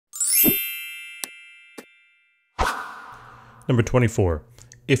Number 24.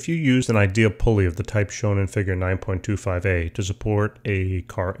 If you used an ideal pulley of the type shown in figure 9.25a to support a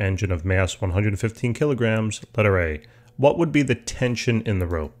car engine of mass 115 kilograms, letter A, what would be the tension in the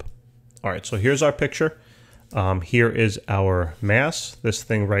rope? All right, so here's our picture. Here is our mass. This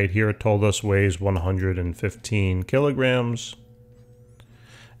thing right here told us weighs 115 kilograms.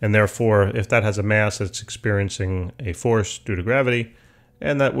 And therefore, if that has a mass, it's experiencing a force due to gravity,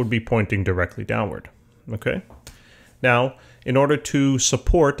 and that would be pointing directly downward. Okay? Now, in order to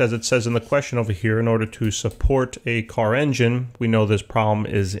support, as it says in the question over here, in order to support a car engine, we know this problem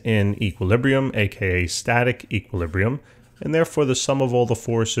is in equilibrium, aka static equilibrium, and therefore the sum of all the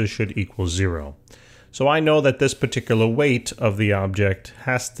forces should equal 0. So I know that this particular weight of the object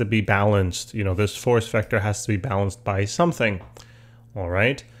has to be balanced. You know, this force vector has to be balanced by something. All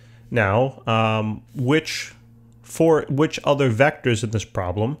right. Now, which other vectors in this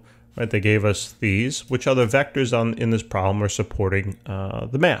problem, right? They gave us these. Which other vectors in this problem are supporting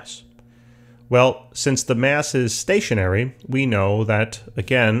the mass? Well, since the mass is stationary, we know that,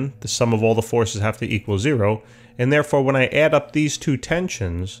 again, the sum of all the forces have to equal 0. And therefore, when I add up these two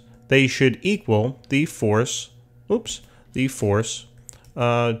tensions, they should equal the force, due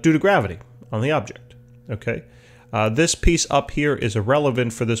to gravity on the object, okay? This piece up here is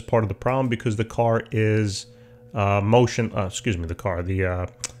irrelevant for this part of the problem because the car is it's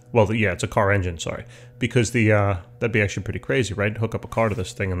a car engine, sorry. Because that'd be actually pretty crazy, right? Hook up a car to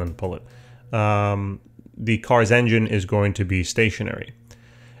this thing and then pull it. The car's engine is going to be stationary.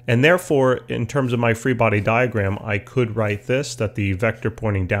 And therefore, in terms of my free body diagram, I could write this, that the vector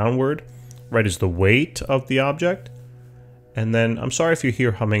pointing downward, right, is the weight of the object. And then, I'm sorry if you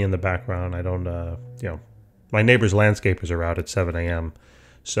hear humming in the background. I don't, my neighbor's landscapers are out at 7 a.m.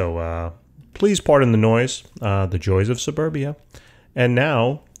 So please pardon the noise, the joys of suburbia. And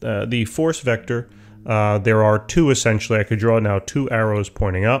now, the force vector, there are two essentially. I could draw now two arrows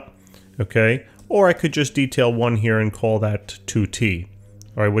pointing up, okay? Or I could just detail one here and call that 2t.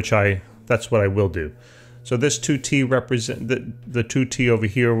 All right, that's what I will do. So this 2t represent the 2t over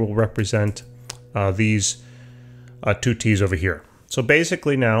here will represent these 2t's over here. So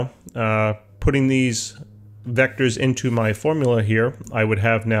basically now, putting these vectors into my formula here, I would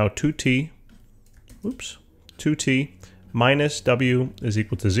have now 2t minus w is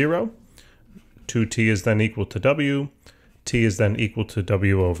equal to 0. 2t is then equal to w. T is then equal to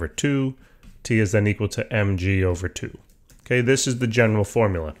w over 2. T is then equal to mg over 2. Okay, this is the general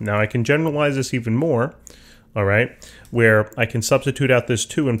formula. Now I can generalize this even more, all right, where I can substitute out this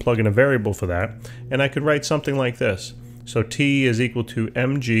 2 and plug in a variable for that, and I could write something like this. So T is equal to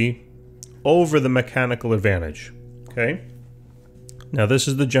mg over the mechanical advantage, okay? Now this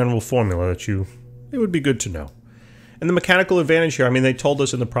is the general formula that it would be good to know. And the mechanical advantage here, I mean, they told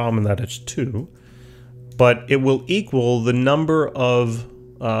us in the problem that it's 2, but it will equal the number of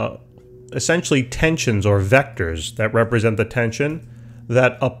essentially tensions or vectors that represent the tension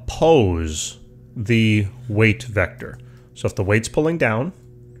that oppose the weight vector. So if the weight's pulling down,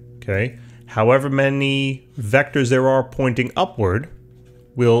 okay, however many vectors there are pointing upward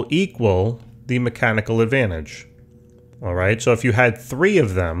will equal the mechanical advantage. All right, so if you had 3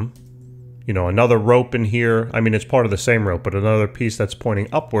 of them, you know, another rope in here, I mean, it's part of the same rope, but another piece that's pointing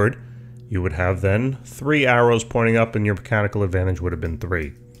upward, you would have then 3 arrows pointing up and your mechanical advantage would have been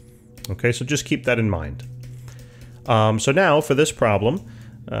 3. Okay, so just keep that in mind. So now, for this problem,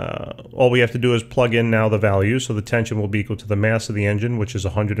 all we have to do is plug in now the values. So the tension will be equal to the mass of the engine, which is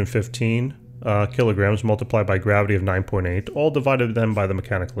 115 kilograms, multiplied by gravity of 9.8, all divided then by the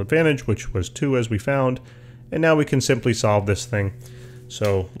mechanical advantage, which was 2 as we found. And now we can simply solve this thing.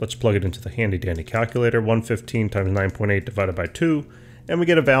 So let's plug it into the handy-dandy calculator. 115 times 9.8 divided by 2. And we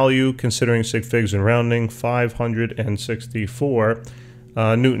get a value, considering sig figs and rounding, 564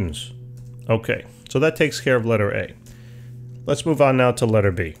 newtons. Okay, so that takes care of letter A. Let's move on now to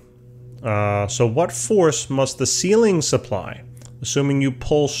letter B. So what force must the ceiling supply, assuming you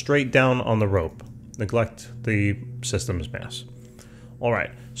pull straight down on the rope? Neglect the system's mass. All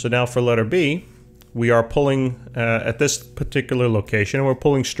right, so now for letter B, we are pulling at this particular location, and we're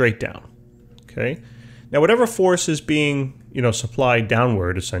pulling straight down. Okay, now whatever force is being, supplied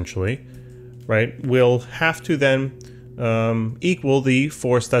downward, essentially, right, will have to then equal the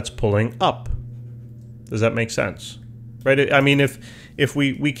force that's pulling up. Does that make sense? Right? I mean, if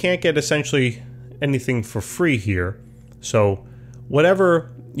we can't get essentially anything for free here, so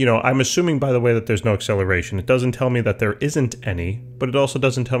whatever, I'm assuming, by the way, that there's no acceleration. It doesn't tell me that there isn't any, but it also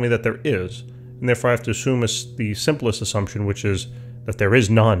doesn't tell me that there is. And therefore I have to assume the simplest assumption, which is that there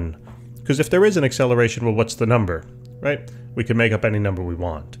is none. Because if there is an acceleration, well, what's the number, right? We can make up any number we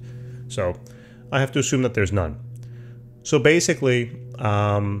want. So I have to assume that there's none. So basically,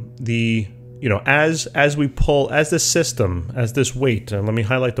 as we pull, as this system, as this weight, and let me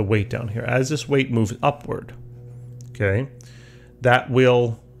highlight the weight down here, as this weight moves upward, okay, that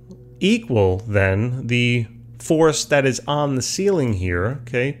will equal then the force that is on the ceiling here,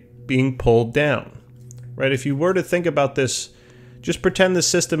 okay, being pulled down, right? If you were to think about this, just pretend the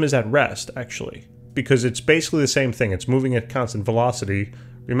system is at rest, actually, because it's basically the same thing. It's moving at constant velocity.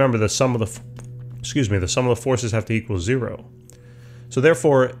 Remember, the sum of the forces have to equal 0. So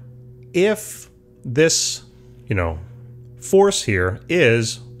therefore, if this, force here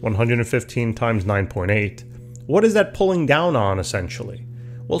is 115 times 9.8, what is that pulling down on, essentially?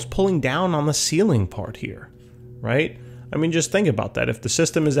 Well, it's pulling down on the ceiling part here, right? I mean, just think about that. If the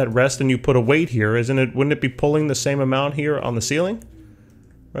system is at rest and you put a weight here, wouldn't it be pulling the same amount here on the ceiling?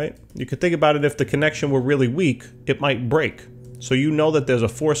 Right? You could think about it, if the connection were really weak, it might break. So you know that there's a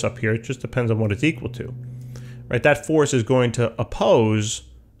force up here, it just depends on what it's equal to. Right? That force is going to oppose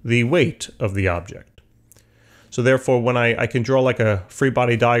the weight of the object. So therefore, when I can draw like a free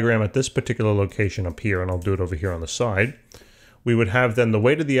body diagram at this particular location up here, and I'll do it over here on the side, we would have then the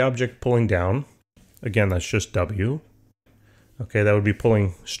weight of the object pulling down. Again, that's just W. Okay, that would be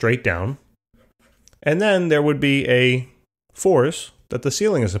pulling straight down. And then there would be a force that the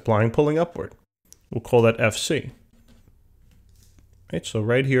ceiling is applying pulling upward. We'll call that FC. Right, so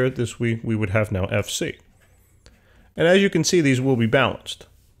right here, we would have now FC. And as you can see, these will be balanced.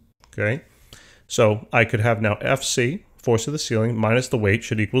 Okay, so I could have now FC, force of the ceiling, minus the weight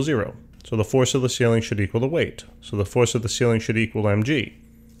should equal 0. So the force of the ceiling should equal the weight. So the force of the ceiling should equal mg.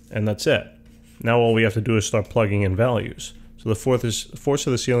 And that's it. Now all we have to do is start plugging in values. So the force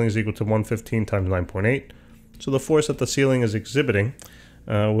of the ceiling is equal to 115 times 9.8. So the force that the ceiling is exhibiting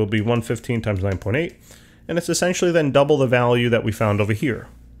will be 115 times 9.8. And it's essentially then double the value that we found over here.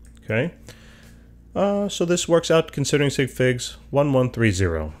 Okay. So this works out, considering sig figs,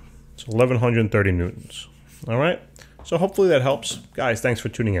 1130. So 1130 newtons. All right. So hopefully that helps. Guys, thanks for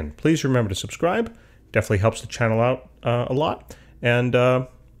tuning in. Please remember to subscribe. Definitely helps the channel out a lot. And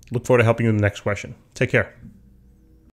look forward to helping you in the next question. Take care.